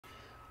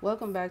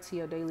Welcome back to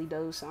your daily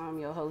dose. I'm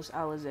your host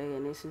Alize,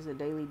 and this is a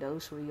daily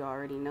dose where you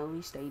already know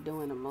we stay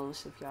doing the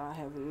most. If y'all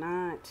have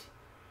not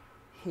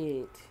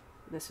hit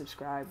the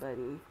subscribe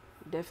button,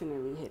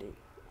 definitely hit it.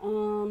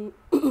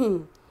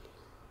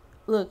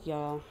 Look,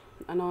 y'all.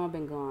 I know I've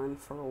been gone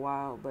for a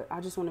while, but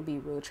I just want to be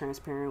real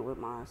transparent with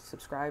my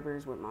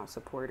subscribers, with my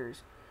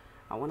supporters.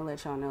 I want to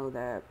let y'all know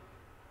that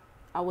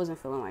I wasn't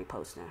feeling like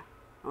posting.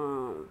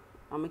 I'm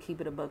gonna keep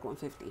it a buck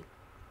 150.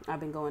 I've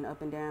been going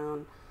up and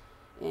down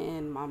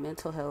in my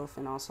mental health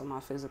and also my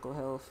physical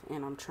health,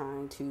 and I'm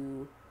trying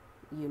to,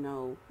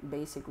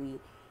 basically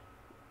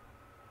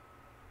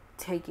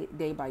take it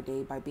day by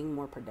day by being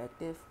more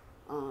productive.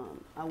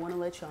 I want to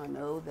let y'all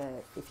know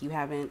that if you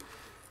haven't,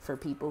 for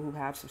people who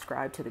have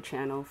subscribed to the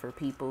channel, for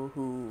people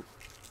who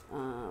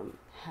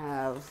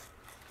have,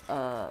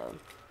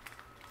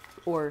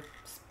 or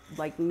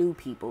like new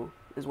people,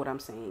 is what I'm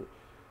saying.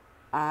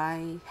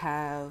 I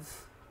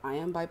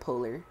am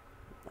bipolar,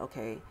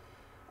 okay?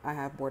 I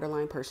have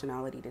borderline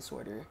personality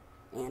disorder,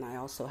 and I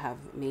also have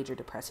major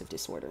depressive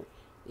disorder.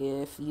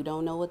 If you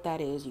don't know what that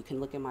is, you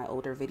can look at my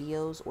older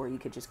videos, or you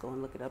could just go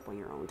and look it up on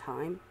your own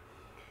time.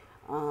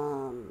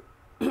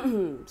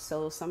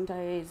 So some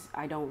days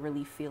I don't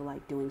really feel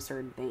like doing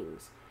certain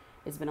things.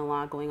 It's been a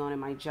lot going on in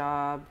my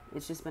job.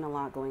 It's just been a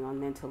lot going on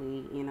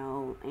mentally,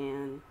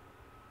 and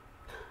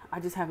I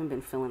just haven't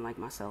been feeling like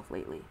myself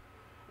lately.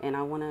 And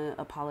I want to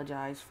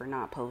apologize for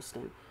not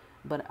posting,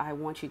 but I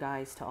want you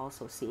guys to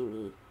also see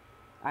me.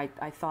 I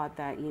thought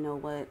that, you know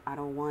what, I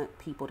don't want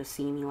people to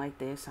see me like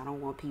this. I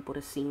don't want people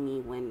to see me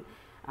when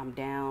I'm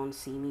down,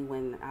 see me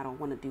when I don't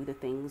want to do the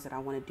things that I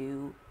want to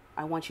do.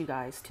 I want you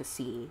guys to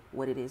see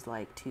what it is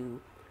like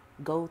to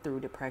go through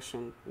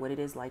depression, what it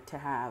is like to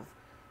have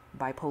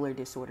bipolar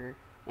disorder,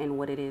 and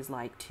what it is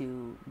like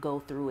to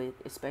go through it,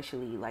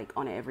 especially like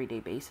on an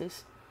everyday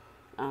basis.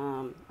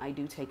 I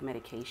do take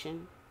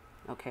medication,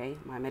 okay?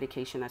 My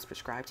medication that's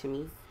prescribed to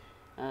me,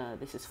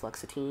 this is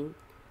fluoxetine,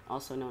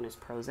 also known as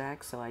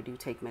Prozac, so I do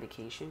take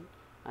medication.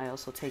 I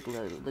also take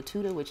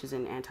Latuda, which is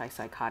an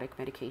antipsychotic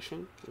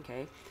medication,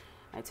 okay?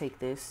 I take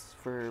this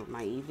for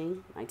my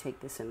evening. I take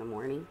this in the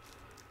morning.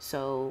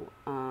 So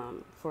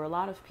for a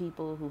lot of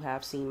people who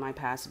have seen my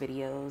past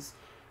videos,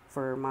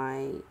 for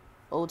my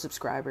old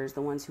subscribers,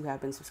 the ones who have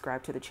been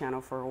subscribed to the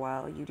channel for a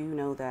while, you do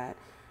know that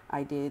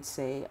I did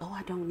say, oh,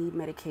 I don't need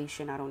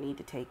medication. I don't need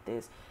to take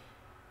this.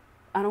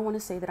 I don't want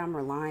to say that I'm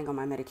relying on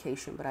my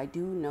medication, but I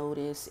do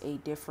notice a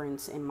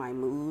difference in my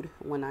mood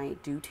when I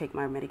do take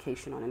my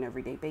medication on an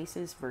everyday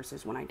basis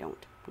versus when I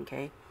don't,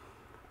 okay?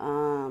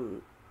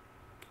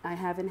 I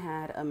haven't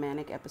had a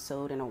manic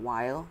episode in a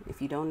while.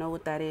 If you don't know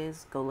what that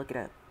is, go look it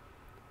up.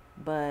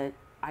 But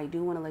I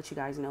do want to let you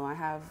guys know I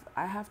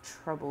have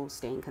trouble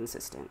staying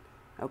consistent,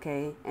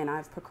 okay? And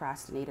I've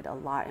procrastinated a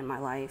lot in my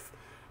life,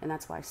 and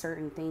that's why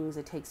certain things,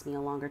 it takes me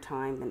a longer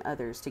time than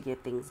others to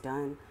get things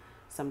done.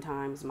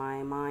 Sometimes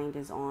my mind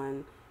is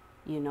on,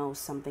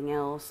 something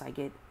else. I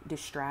get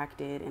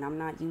distracted, and I'm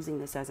not using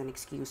this as an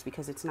excuse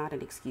because it's not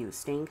an excuse.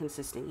 Staying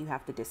consistent, you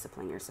have to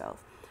discipline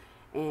yourself.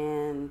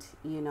 And,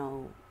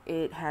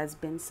 it has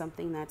been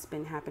something that's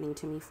been happening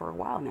to me for a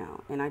while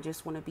now. And I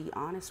just want to be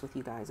honest with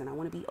you guys, and I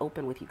want to be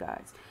open with you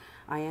guys.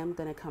 I am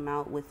going to come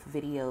out with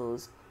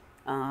videos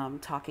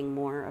talking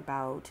more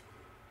about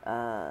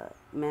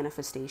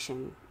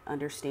manifestation,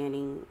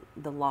 understanding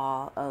the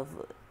law of,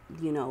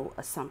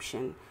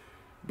 assumption,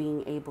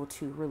 being able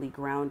to really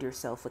ground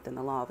yourself within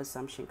the law of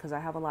assumption. Because I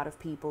have a lot of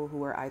people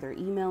who are either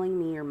emailing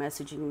me or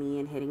messaging me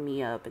and hitting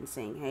me up and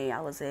saying, hey,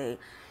 Alize,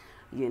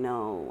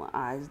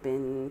 I've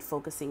been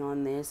focusing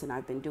on this and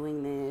I've been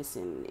doing this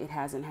and it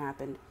hasn't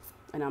happened.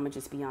 And I'm gonna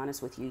just be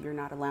honest with you. You're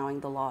not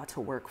allowing the law to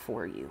work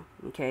for you.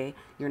 Okay.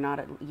 You're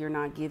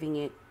not giving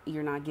it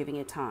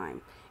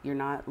time. You're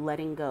not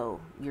letting go.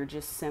 You're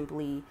just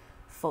simply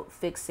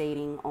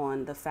fixating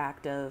on the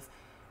fact of,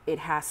 it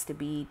has to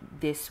be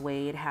this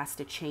way. It has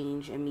to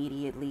change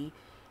immediately.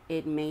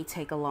 It may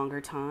take a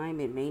longer time.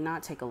 It may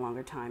not take a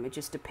longer time. It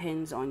just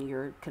depends on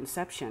your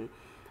conception.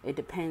 It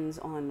depends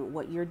on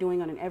what you're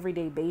doing on an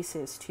everyday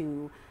basis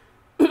to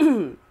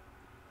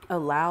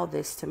allow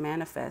this to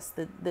manifest.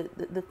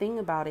 The thing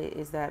about it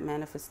is that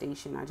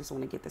manifestation, I just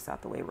want to get this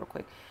out the way real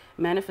quick.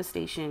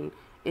 Manifestation,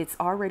 it's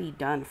already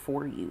done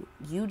for you.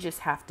 You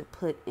just have to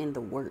put in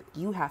the work.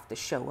 You have to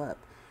show up.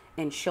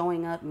 And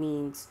showing up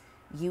means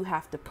you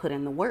have to put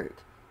in the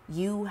work.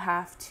 You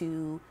have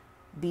to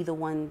be the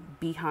one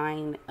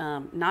behind,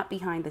 not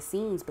behind the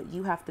scenes, but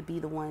you have to be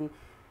the one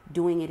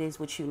doing it is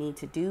what you need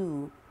to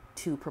do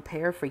to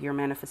prepare for your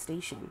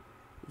manifestation.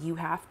 You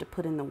have to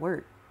put in the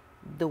work.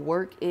 The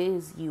work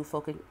is you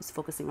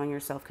focusing on your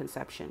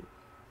self-conception,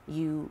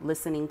 you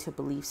listening to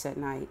beliefs at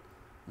night,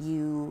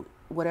 you,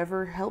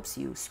 whatever helps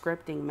you,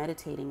 scripting,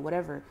 meditating,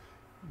 whatever,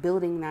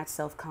 building that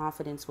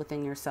self-confidence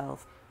within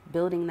yourself,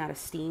 building that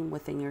esteem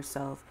within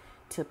yourself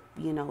to,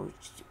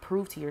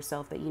 prove to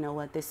yourself that,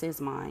 what, this is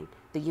mine.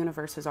 The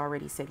universe has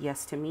already said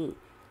yes to me.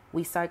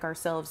 We psych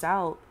ourselves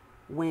out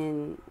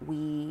when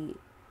we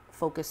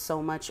focus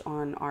so much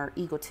on our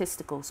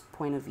egotistical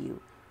point of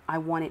view. I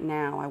want it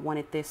now. I want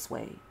it this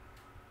way.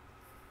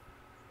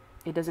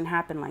 It doesn't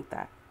happen like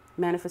that.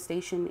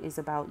 Manifestation is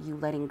about you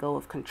letting go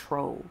of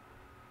control,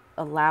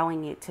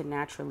 allowing it to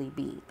naturally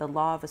be. The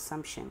law of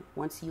assumption.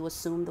 Once you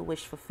assume the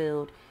wish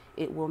fulfilled,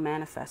 it will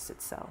manifest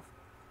itself.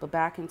 But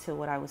back into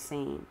what I was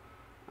saying.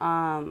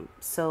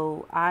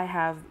 So I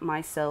have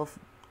myself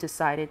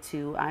decided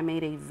to, I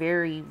made a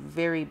very,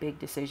 very big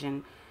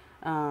decision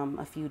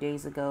a few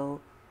days ago.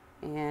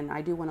 And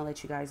I do want to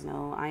let you guys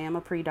know, I am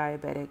a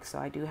pre-diabetic, so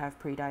I do have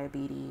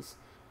pre-diabetes.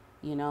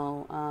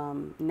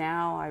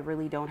 Now I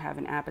really don't have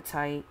an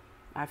appetite.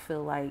 I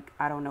feel like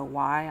I don't know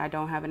why I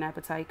don't have an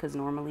appetite, because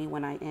normally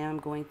when I am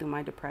going through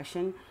my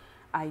depression,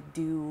 I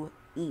do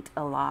eat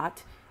a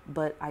lot,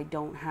 but I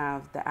don't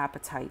have the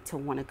appetite to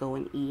want to go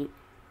and eat.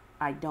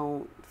 I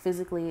don't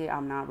physically,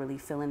 I'm not really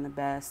feeling the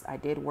best. I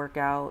did work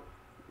out,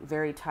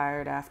 very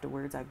tired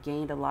afterwards. I've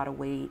gained a lot of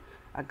weight.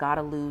 I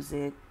gotta lose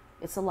it.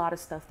 It's a lot of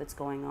stuff that's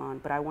going on,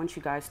 but I want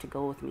you guys to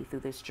go with me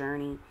through this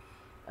journey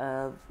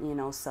of,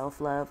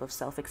 self-love, of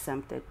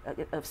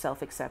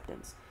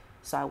self-acceptance.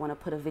 So I want to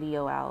put a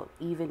video out.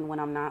 Even when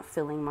I'm not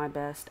feeling my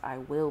best, I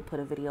will put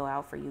a video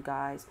out for you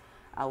guys.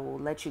 I will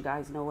let you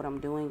guys know what I'm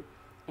doing.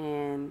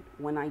 And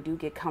when I do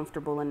get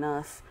comfortable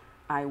enough,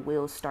 I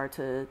will start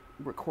to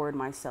record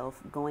myself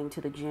going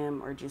to the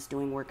gym or just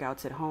doing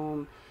workouts at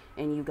home.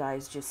 And you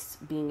guys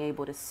just being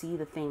able to see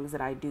the things that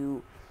I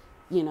do,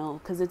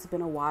 because it's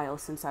been a while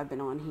since I've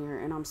been on here.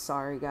 And I'm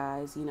sorry,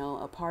 guys.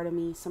 A part of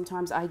me,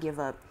 sometimes I give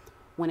up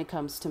when it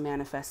comes to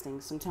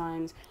manifesting.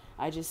 Sometimes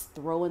I just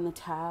throw in the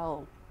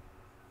towel.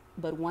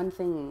 But one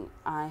thing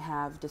I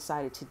have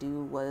decided to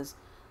do was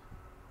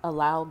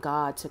allow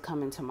God to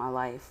come into my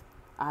life.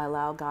 I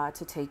allow God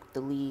to take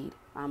the lead.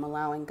 I'm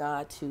allowing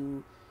God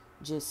to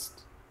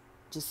just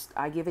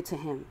I give it to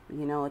him,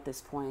 at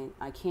this point.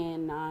 I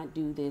cannot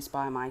do this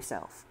by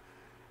myself.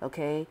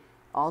 Okay.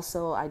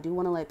 Also, I do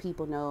want to let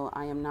people know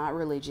I am not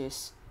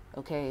religious.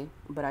 Okay.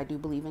 But I do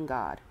believe in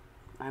God.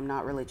 I'm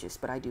not religious,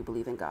 but I do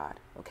believe in God.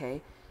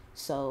 Okay.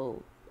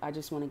 So I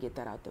just want to get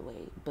that out the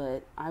way.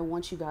 But I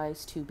want you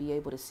guys to be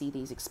able to see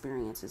these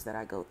experiences that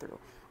I go through,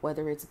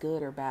 whether it's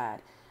good or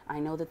bad. I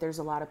know that there's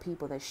a lot of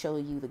people that show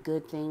you the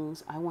good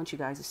things. I want you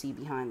guys to see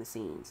behind the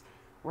scenes.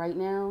 Right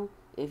now,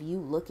 if you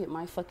look at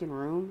my fucking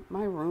room,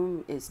 my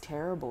room is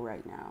terrible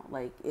right now.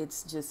 Like,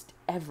 it's just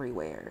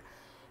everywhere.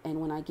 And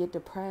when I get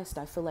depressed,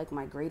 I feel like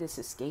my greatest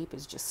escape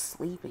is just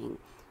sleeping.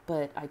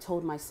 But I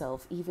told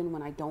myself, even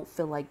when I don't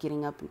feel like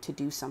getting up to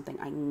do something,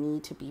 I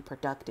need to be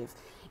productive.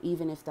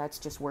 Even if that's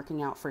just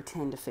working out for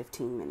 10 to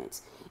 15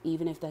 minutes.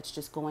 Even if that's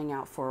just going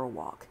out for a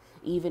walk.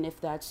 Even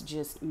if that's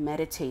just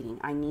meditating,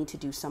 I need to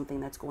do something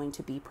that's going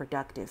to be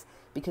productive,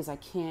 because I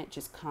can't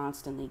just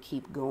constantly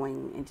keep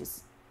going and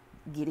just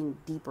getting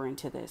deeper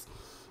into this.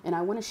 And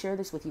I want to share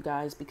this with you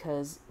guys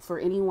because for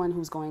anyone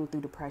who's going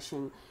through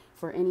depression,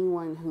 for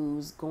anyone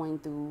who's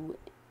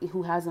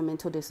who has a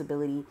mental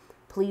disability,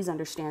 please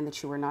understand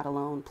that you are not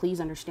alone.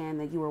 Please understand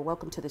that you are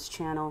welcome to this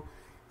channel.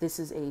 This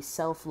is a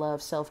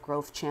self-love,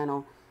 self-growth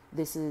channel.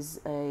 This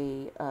is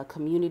a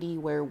community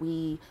where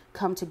we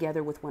come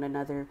together with one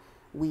another.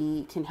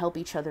 We can help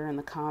each other in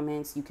the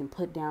comments. You can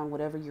put down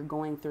whatever you're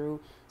going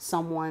through.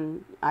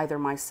 Someone, either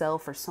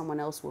myself or someone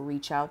else, will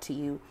reach out to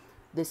you.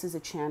 This is a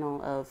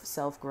channel of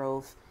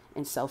self-growth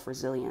and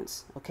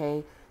self-resilience,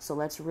 okay? So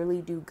let's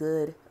really do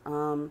good,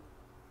 and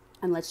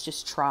let's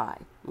just try,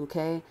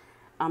 okay?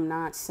 I'm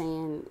not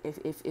saying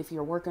if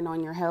you're working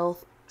on your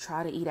health,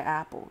 try to eat an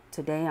apple.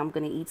 Today, I'm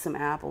going to eat some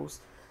apples.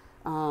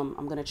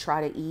 I'm going to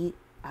try to eat.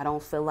 I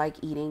don't feel like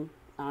eating.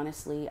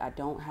 Honestly, I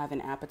don't have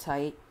an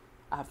appetite.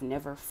 I've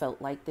never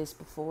felt like this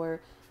before,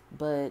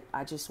 but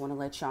I just want to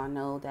let y'all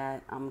know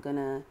that I'm going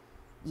to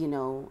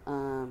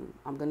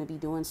I'm going to be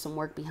doing some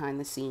work behind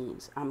the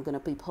scenes. I'm going to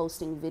be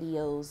posting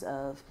videos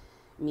of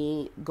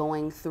me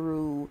going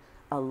through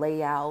a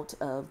layout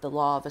of the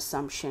law of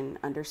assumption,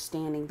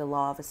 understanding the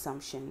law of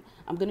assumption.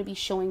 I'm going to be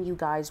showing you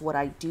guys what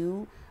I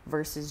do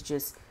versus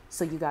just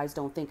so you guys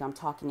don't think I'm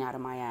talking out of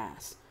my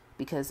ass,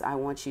 because I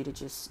want you to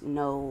just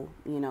know,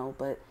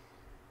 but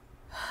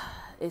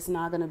it's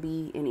not going to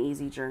be an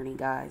easy journey,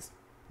 guys.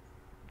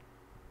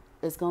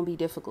 It's going to be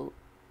difficult.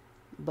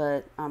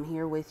 But I'm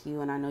here with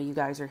you, and I know you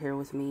guys are here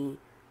with me.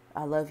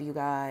 I love you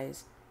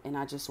guys, and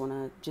I just want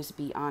to just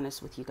be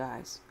honest with you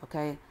guys,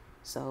 okay?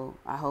 So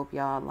I hope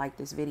y'all like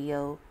this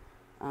video.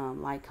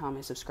 Like,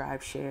 comment,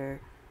 subscribe,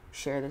 share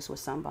this with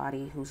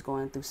somebody who's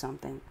going through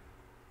something.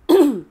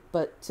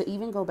 But to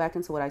even go back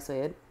into what I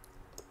said,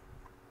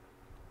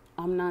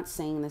 I'm not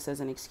saying this as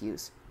an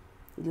excuse.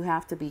 You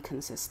have to be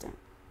consistent.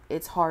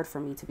 It's hard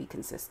for me to be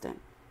consistent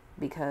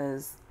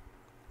because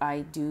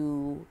I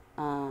do,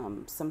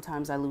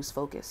 sometimes I lose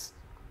focus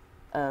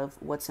of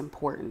what's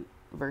important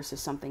versus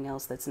something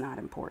else that's not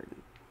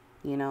important.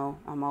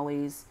 I'm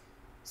always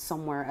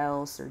somewhere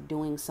else or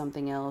doing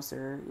something else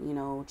or,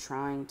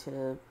 trying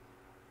to,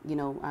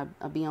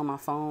 I be on my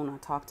phone, I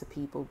talk to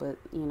people, but,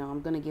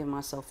 I'm going to give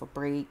myself a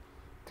break,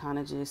 kind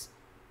of just,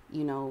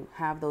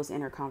 have those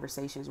inner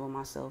conversations with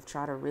myself,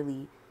 try to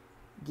really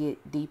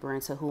get deeper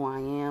into who I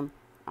am.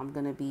 I'm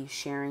going to be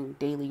sharing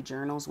daily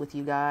journals with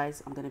you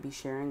guys. I'm going to be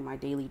sharing my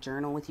daily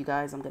journal with you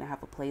guys. I'm going to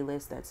have a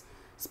playlist that's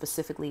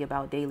specifically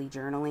about daily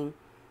journaling.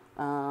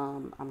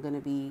 I'm going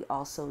to be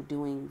also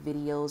doing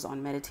videos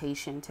on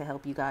meditation to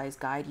help you guys,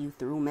 guide you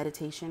through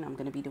meditation. I'm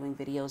going to be doing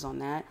videos on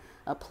that,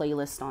 a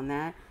playlist on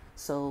that.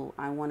 So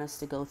I want us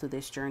to go through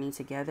this journey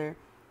together.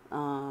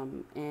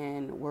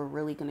 And we're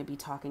really going to be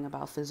talking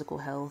about physical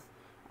health.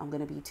 I'm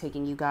going to be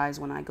taking you guys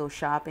when I go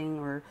shopping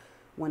or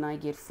when I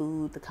get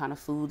food, the kind of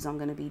foods I'm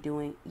going to be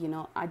doing. You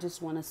know, I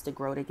just want us to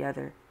grow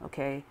together.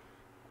 Okay.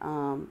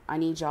 I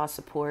need y'all's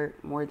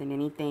support more than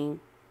anything.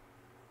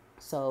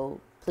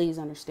 So please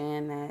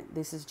understand that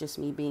this is just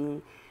me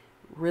being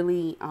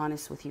really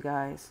honest with you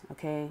guys.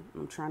 Okay.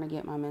 I'm trying to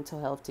get my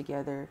mental health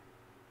together.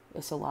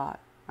 It's a lot.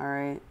 All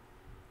right.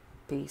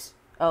 Peace.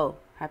 Oh,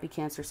 happy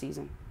Cancer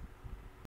season.